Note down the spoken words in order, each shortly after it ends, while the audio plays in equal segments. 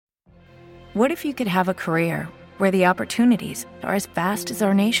What if you could have a career where the opportunities are as vast as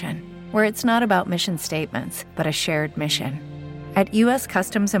our nation, where it's not about mission statements, but a shared mission? At U.S.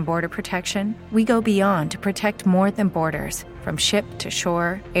 Customs and Border Protection, we go beyond to protect more than borders. From ship to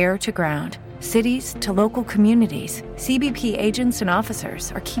shore, air to ground, cities to local communities, CBP agents and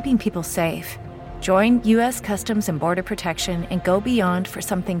officers are keeping people safe. Join U.S. Customs and Border Protection and go beyond for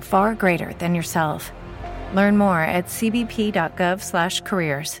something far greater than yourself. Learn more at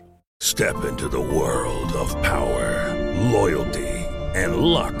cbp.gov/careers. Step into the world of power, loyalty, and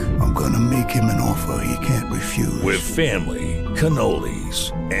luck. I'm gonna make him an offer he can't refuse. With family,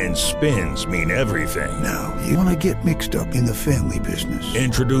 cannolis, and spins mean everything. Now, you wanna get mixed up in the family business.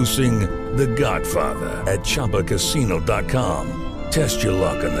 Introducing The Godfather at ChumbaCasino.com. Test your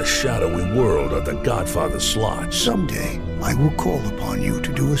luck in the shadowy world of The Godfather slot. Someday, I will call upon you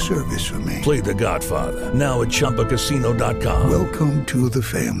to do a service for me. Play The Godfather, now at ChumbaCasino.com. Welcome to the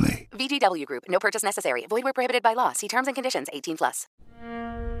family. VGW Group. No purchase necessary. Void where prohibited by law. See terms and conditions. 18+.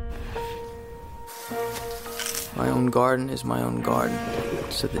 My own garden is my own garden,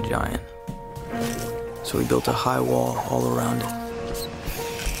 said the giant. So he built a high wall all around it.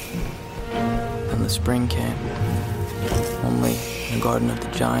 Then the spring came. Only in the garden of the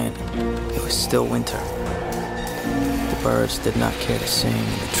giant, it was still winter. The birds did not care to sing,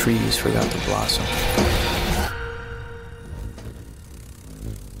 and the trees forgot to blossom.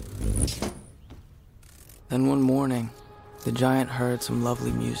 Then one morning, the giant heard some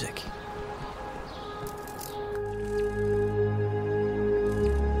lovely music.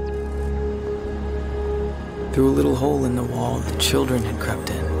 Through a little hole in the wall, the children had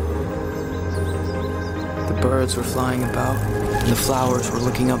crept in. The birds were flying about, and the flowers were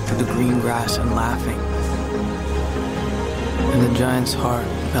looking up through the green grass and laughing. And the giant's heart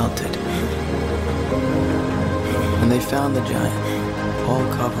melted. And they found the giant, all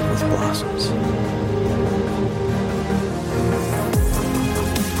covered with blossoms.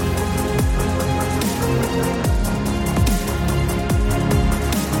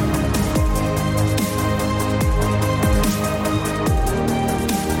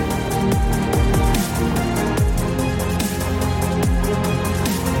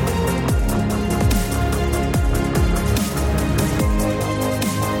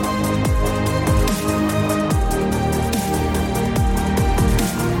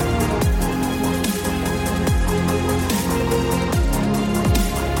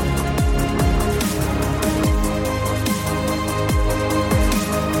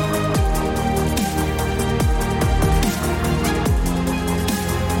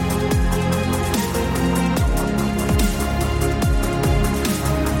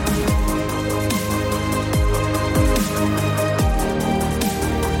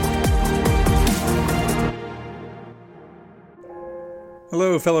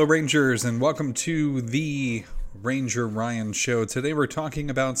 Hello, fellow Rangers, and welcome to the Ranger Ryan Show. Today we're talking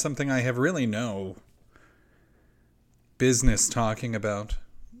about something I have really no business talking about,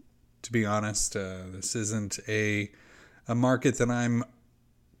 to be honest. This isn't a market that I'm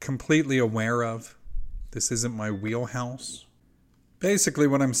completely aware of. This isn't my wheelhouse. Basically,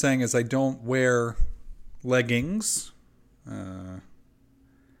 what I'm saying is I don't wear leggings.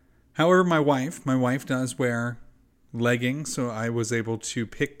 However, my wife does wear leggings, so I was able to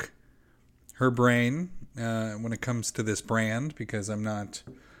pick her brain when it comes to this brand because I'm not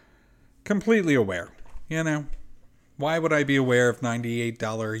completely aware. You know, why would I be aware of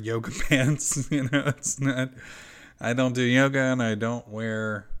 $98 yoga pants? You know, it's not. I don't do yoga and I don't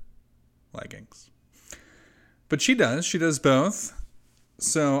wear leggings. But she does. She does both.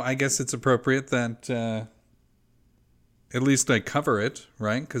 So I guess it's appropriate that at least I cover it,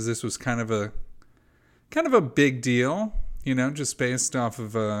 right? Because this was kind of a big deal, you know, just based off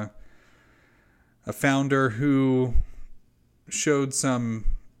of a founder who showed some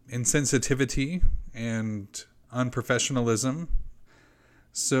insensitivity and unprofessionalism.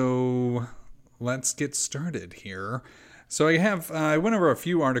 So let's get started here. So I went over a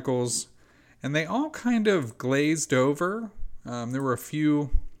few articles and they all kind of glazed over. There were a few.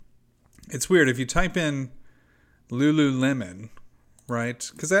 It's weird if you type in Lululemon, right?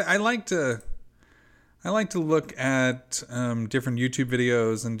 Because I like to look at different YouTube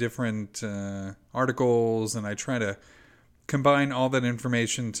videos and different articles, and I try to combine all that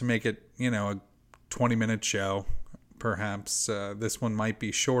information to make it, you know, a 20-minute show. Perhaps this one might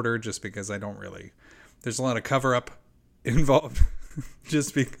be shorter just because there's a lot of cover-up involved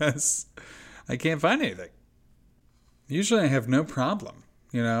just because I can't find anything. Usually I have no problem.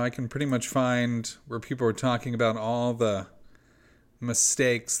 You know, I can pretty much find where people are talking about all the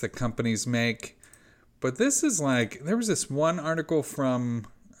mistakes that companies make. But this is like, there was this one article from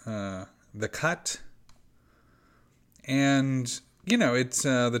The Cut. And, you know, it's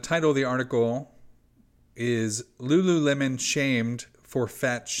the title of the article is Lululemon Shamed for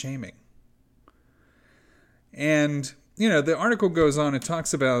Fat Shaming. And, you know, the article goes on, it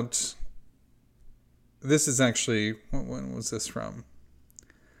talks about, this is actually, when was this from?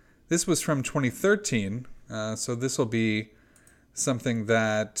 This was from 2013, so this will be something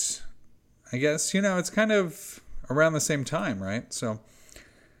that, I guess, you know, it's kind of around the same time, right? So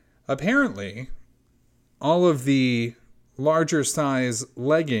apparently, all of the larger size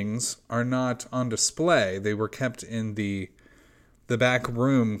leggings are not on display. They were kept in the back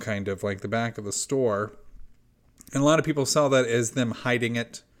room, kind of like the back of the store. And a lot of people saw that as them hiding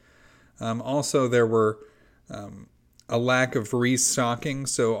it. Also, there were a lack of restocking.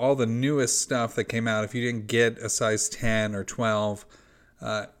 So all the newest stuff that came out, if you didn't get a size 10 or 12,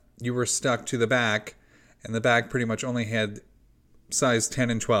 you were stuck to the back. And the back pretty much only had size 10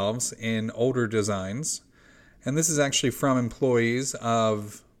 and 12s in older designs. And this is actually from employees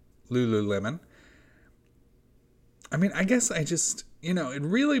of Lululemon. I mean, I guess I just, you know, it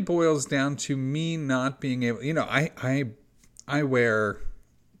really boils down to me not being able, you know, I wear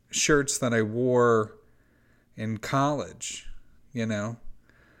shirts that I wore in college, you know.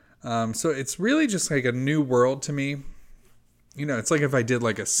 So it's really just like a new world to me. You know, it's like if I did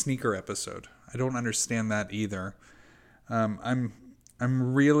like a sneaker episode. I don't understand that either. I'm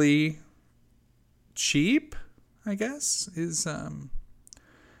really cheap, I guess, is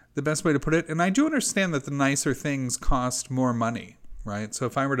the best way to put it. And I do understand that the nicer things cost more money, right? So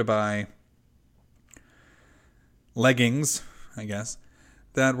if I were to buy leggings, I guess,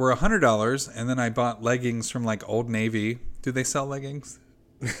 that were $100, and then I bought leggings from like Old Navy. Do they sell leggings?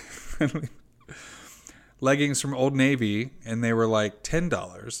 Leggings from Old Navy, and they were like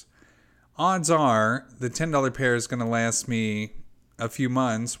 $10. Odds are the $10 pair is going to last me a few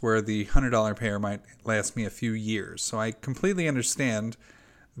months, where the $100 pair might last me a few years. So I completely understand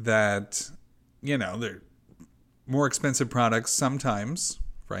that, you know, they're more expensive products sometimes,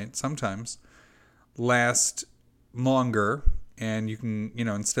 right? Sometimes last longer, and you can, you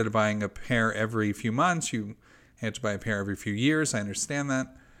know, instead of buying a pair every few months, you have to buy a pair every few years. I understand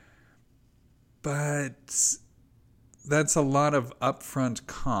that. But that's a lot of upfront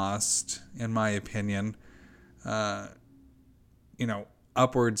cost, in my opinion. You know,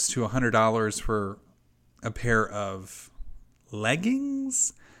 upwards to $100 for a pair of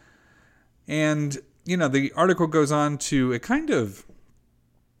leggings. And, you know, the article goes on to, it kind of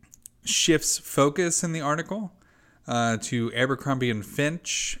shifts focus in the article to Abercrombie and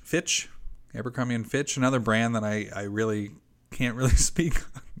Fitch, another brand that I really can't really speak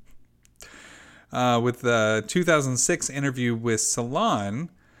on. With the 2006 interview with Salon,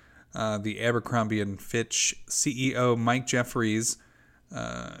 the Abercrombie and Fitch CEO Mike Jeffries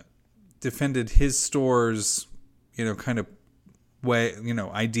defended his store's, you know, kind of way, you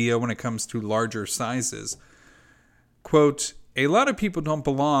know, idea when it comes to larger sizes. Quote, "A lot of people don't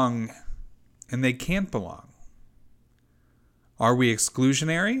belong, and they can't belong. Are we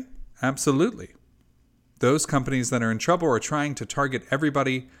exclusionary? Absolutely. Those companies that are in trouble are trying to target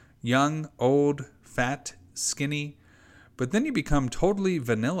everybody, young, old, fat, skinny, but then you become totally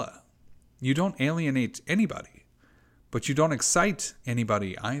vanilla. You don't alienate anybody, but you don't excite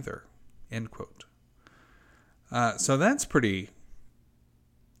anybody either." End quote. So that's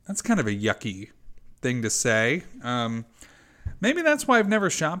kind of a yucky thing to say. Maybe that's why I've never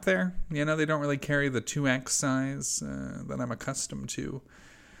shopped there. You know, they don't really carry the 2X size that I'm accustomed to.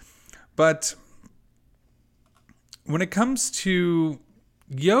 But when it comes to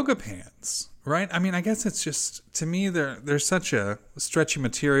yoga pants, right? I mean, I guess it's just, to me, they're such a stretchy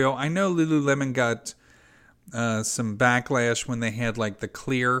material. I know Lululemon got some backlash when they had like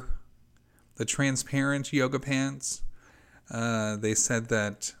the transparent yoga pants. They said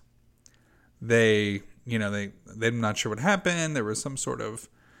that they're not sure what happened. There was some sort of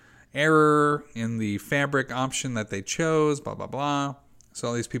error in the fabric option that they chose, blah, blah, blah. So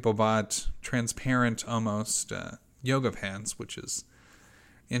all these people bought transparent almost yoga pants, which is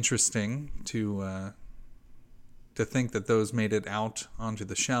interesting to think that those made it out onto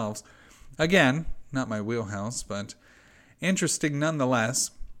the shelves. Again, not my wheelhouse, but interesting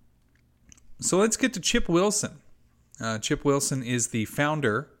nonetheless. So let's get to Chip Wilson. Chip Wilson is the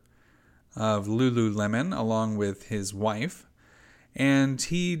founder of Lululemon, along with his wife. And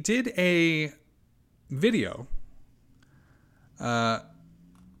he did a video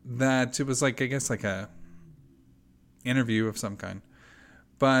that it was like, I guess, like a interview of some kind.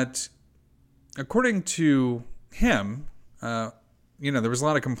 But according to him, there was a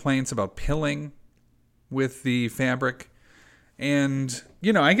lot of complaints about pilling with the fabric. And,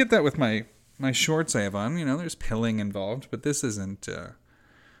 I get that with my shorts I have on. There's pilling involved, but this isn't a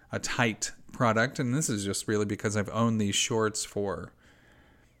tight product. And this is just really because I've owned these shorts for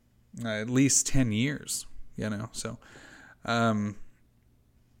at least 10 years, So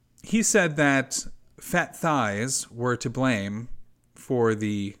he said that fat thighs were to blame for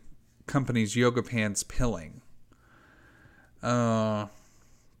the company's yoga pants pilling.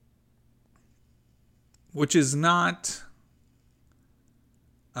 Which is not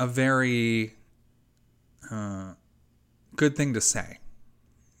a very good thing to say.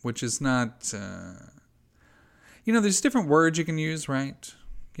 Which is not, there's different words you can use, right?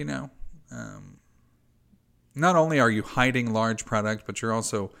 Not only are you hiding large product, but you're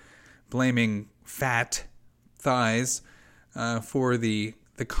also blaming fat thighs for the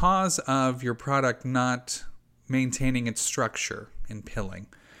cause of your product not maintaining its structure in pilling.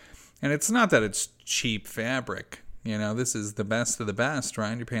 And it's not that it's cheap fabric. This is the best of the best,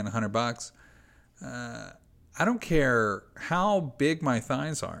 right? You're paying $100. I don't care how big my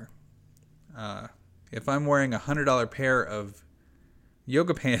thighs are. If I'm wearing a $100 pair of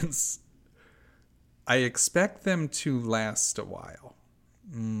yoga pants, I expect them to last a while.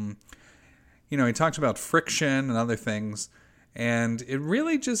 He talked about friction and other things, and it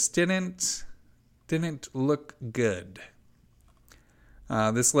really just didn't look good.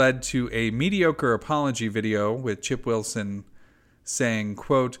 This led to a mediocre apology video with Chip Wilson saying,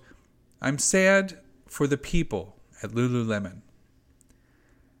 quote, "I'm sad for the people at Lululemon.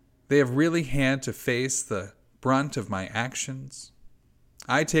 They have really had to face the brunt of my actions.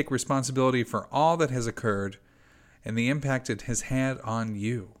 I take responsibility for all that has occurred and the impact it has had on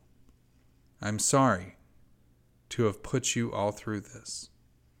you. I'm sorry to have put you all through this."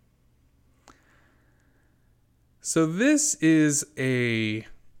 So this is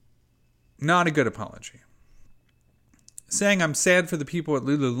not a good apology. Saying I'm sad for the people at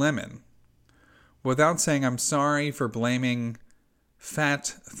Lululemon without saying I'm sorry for blaming fat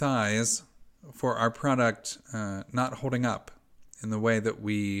thighs for our product not holding up in the way that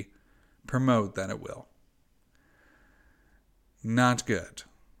we promote that it will. Not good.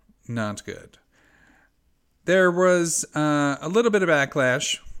 Not good. There was a little bit of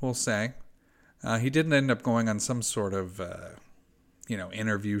backlash, we'll say. He didn't end up going on some sort of,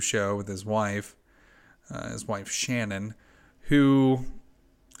 interview show with his wife Shannon, who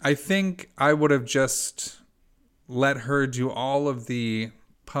I think I would have just let her do all of the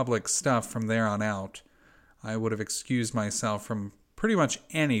public stuff from there on out. I would have excused myself from pretty much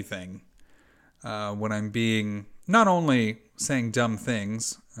anything when I'm being not only saying dumb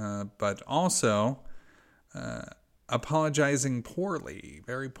things, but also apologizing poorly,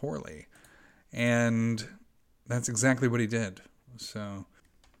 very poorly. And that's exactly what he did. So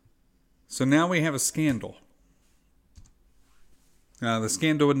now we have a scandal. The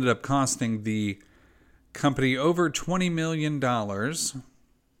scandal ended up costing the company over $20 million.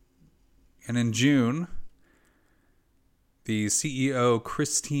 And in June, the CEO,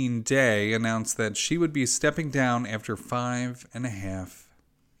 Christine Day, announced that she would be stepping down after 5.5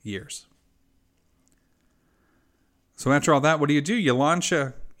 years. So after all that, what do? You launch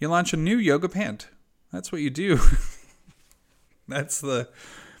a new yoga pant. That's what you do. That's the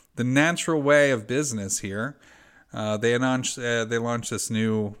natural way of business here. They launched this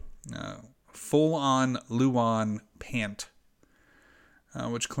new full-on Luon pant,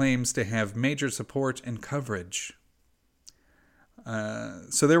 which claims to have major support and coverage.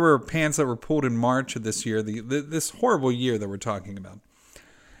 So there were pants that were pulled in March of this year, this horrible year that we're talking about.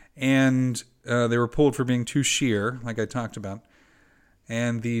 And they were pulled for being too sheer, like I talked about.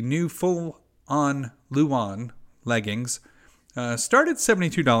 And the new full-on Luon leggings start at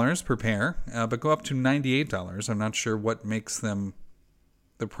 $72 per pair, but go up to $98. I'm not sure what makes the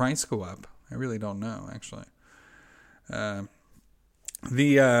price go up. I really don't know, actually. The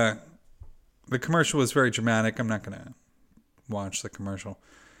commercial was very dramatic. I'm not going to watch the commercial.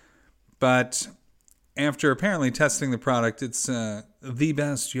 But after apparently testing the product, it's the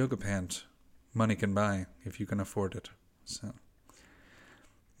best yoga pant money can buy if you can afford it. So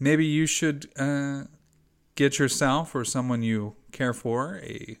maybe you should get yourself or someone you care for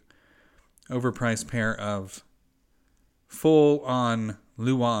a overpriced pair of full-on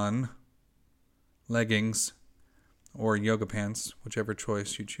Luon leggings or yoga pants, whichever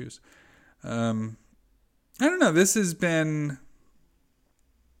choice you choose. I don't know. This has been,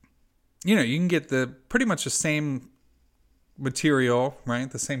 you can get pretty much the same material, right?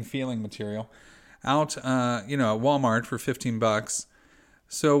 The same feeling material out, at Walmart for $15.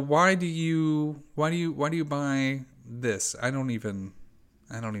 So why do you buy this? I don't even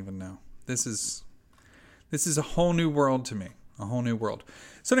know. This is a whole new world to me. A whole new world.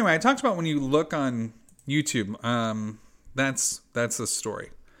 So anyway, I talked about when you look on YouTube, that's the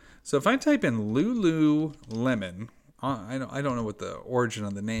story. So if I type in Lululemon, I don't know what the origin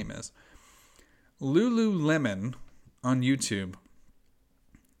of the name is. Lululemon on YouTube,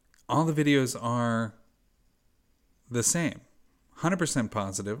 all the videos are the same. 100%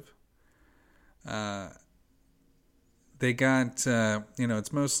 positive. They got,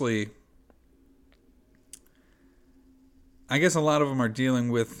 it's mostly, I guess a lot of them are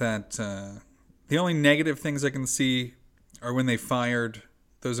dealing with that. The only negative things I can see are when they fired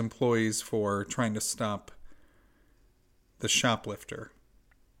those employees for trying to stop the shoplifter.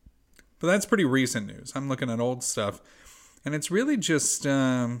 But that's pretty recent news. I'm looking at old stuff. And it's really just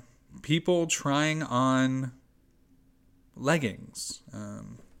people trying on leggings.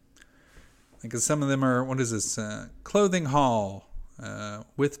 Because some of them are, what is this? Clothing haul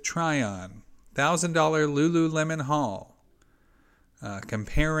with try-on. $1,000 Lululemon haul.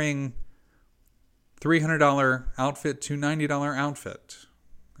 Comparing $300 outfit to $90 outfit.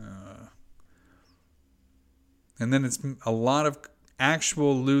 And then it's a lot of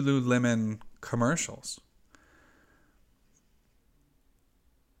actual Lululemon commercials.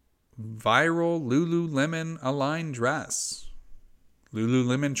 Viral Lululemon Align dress.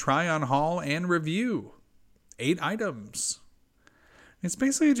 Lululemon try-on haul and review. 8 items. It's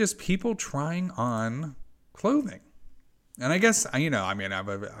basically just people trying on clothing. And I guess,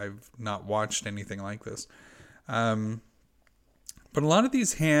 I've not watched anything like this. But a lot of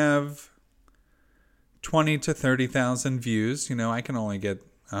these have 20 to 30,000 views. I can only get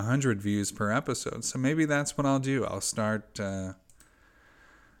 100 views per episode. So maybe that's what I'll do. I'll start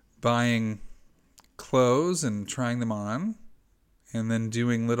buying clothes and trying them on. And then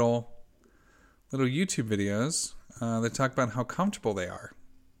doing little YouTube videos that talk about how comfortable they are.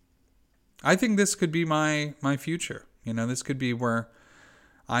 I think this could be my future. This could be where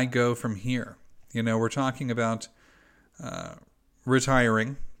I go from here. We're talking about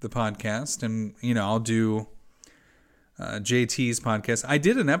retiring the podcast, and I'll do JT's podcast. I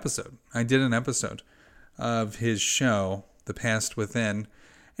did an episode of his show, The Past Within,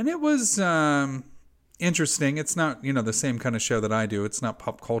 and it was interesting. It's not the same kind of show that I do. It's not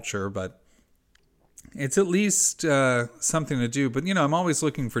pop culture, but it's at least something to do. But I'm always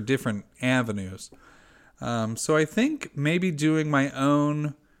looking for different avenues. So I think maybe doing my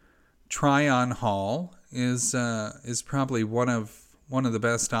own try-on haul is probably one of the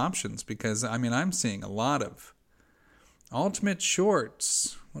best options, because I'm seeing a lot of Ultimate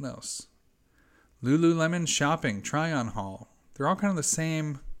Shorts. What else? Lululemon shopping try-on haul. They're all kind of the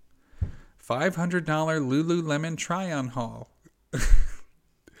same. $500 Lululemon try-on haul.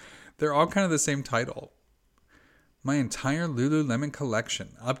 They're all kind of the same title. My entire Lululemon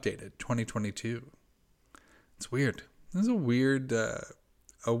collection updated 2022. It's weird. This is a weird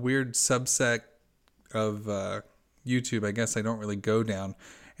subset of YouTube. I guess I don't really go down.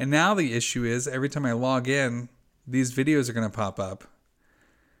 And now the issue is every time I log in, these videos are going to pop up,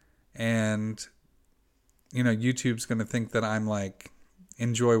 and YouTube's going to think that I'm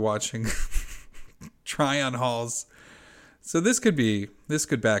enjoy watching try-on hauls. So this could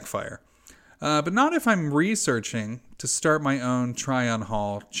backfire. But not if I'm researching to start my own try-on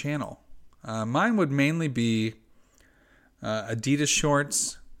haul channel. Mine would mainly be Adidas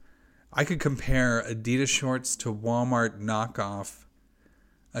shorts. I could compare Adidas shorts to Walmart knockoff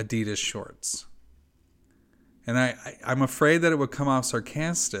Adidas shorts. And I'm afraid that it would come off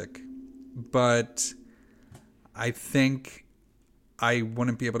sarcastic, but I think I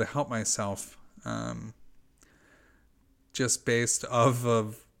wouldn't be able to help myself just based off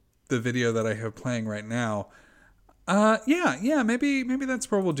of the video that I have playing right now. Maybe that's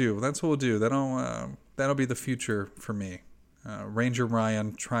what we'll do. That's what we'll do. That'll be the future for me. Ranger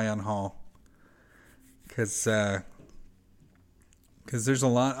Ryan try-on haul. Because there's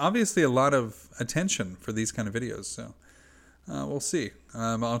obviously a lot of attention for these kind of videos. So we'll see.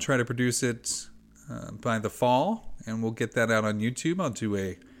 I'll try to produce it by the fall, and we'll get that out on YouTube. I'll do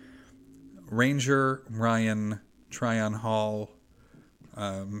a Ranger Ryan try-on haul,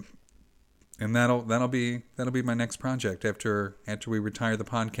 and that'll be my next project after we retire the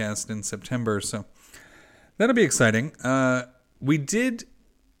podcast in September. So that'll be exciting. I'm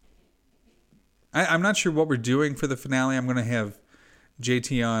not sure what we're doing for the finale. I'm going to have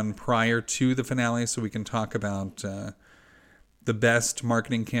JT on prior to the finale so we can talk about the best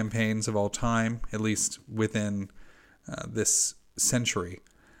marketing campaigns of all time, at least within this century.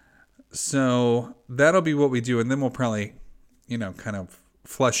 So that'll be what we do, and then we'll probably, kind of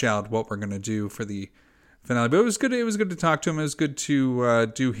flesh out what we're going to do for the finale. But it was good. It was good to talk to him. It was good to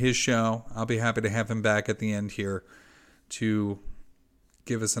do his show. I'll be happy to have him back at the end here to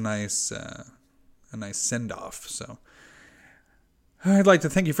give us a nice send-off. So I'd like to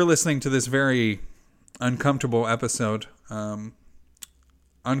thank you for listening to this very uncomfortable episode.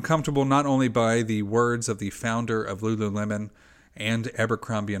 Uncomfortable not only by the words of the founder of Lululemon and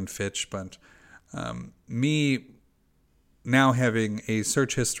Abercrombie & Fitch, but me now having a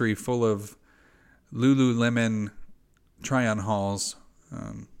search history full of Lululemon try-on hauls,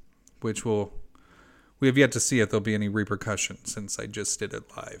 which we have yet to see if there'll be any repercussions since I just did it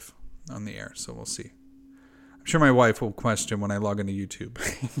live on the air, so we'll see. I'm sure my wife will question when I log into YouTube.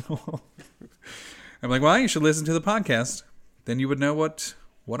 I'm like, well, you should listen to the podcast. Then you would know what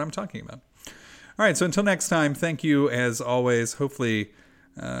I'm talking about. All right, so until next time, thank you as always. Hopefully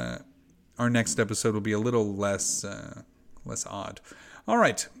our next episode will be a little less odd. All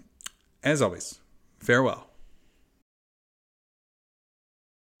right, as always, farewell.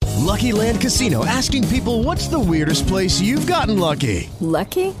 Lucky Land Casino, asking people, what's the weirdest place you've gotten lucky?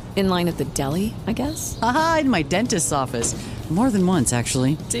 Lucky? In line at the deli, I guess? Aha, in my dentist's office. More than once,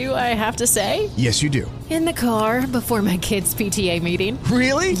 actually. Do I have to say? Yes, you do. In the car before my kids' PTA meeting.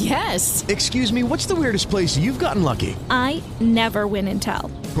 Really? Yes. Excuse me, what's the weirdest place you've gotten lucky? I never win and tell.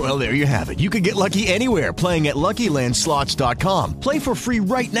 Well, there you have it. You can get lucky anywhere, playing at LuckyLandSlots.com. Play for free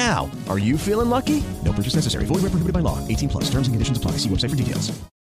right now. Are you feeling lucky? No purchase necessary. Void where prohibited by law. 18+. Terms and conditions apply. See website for details.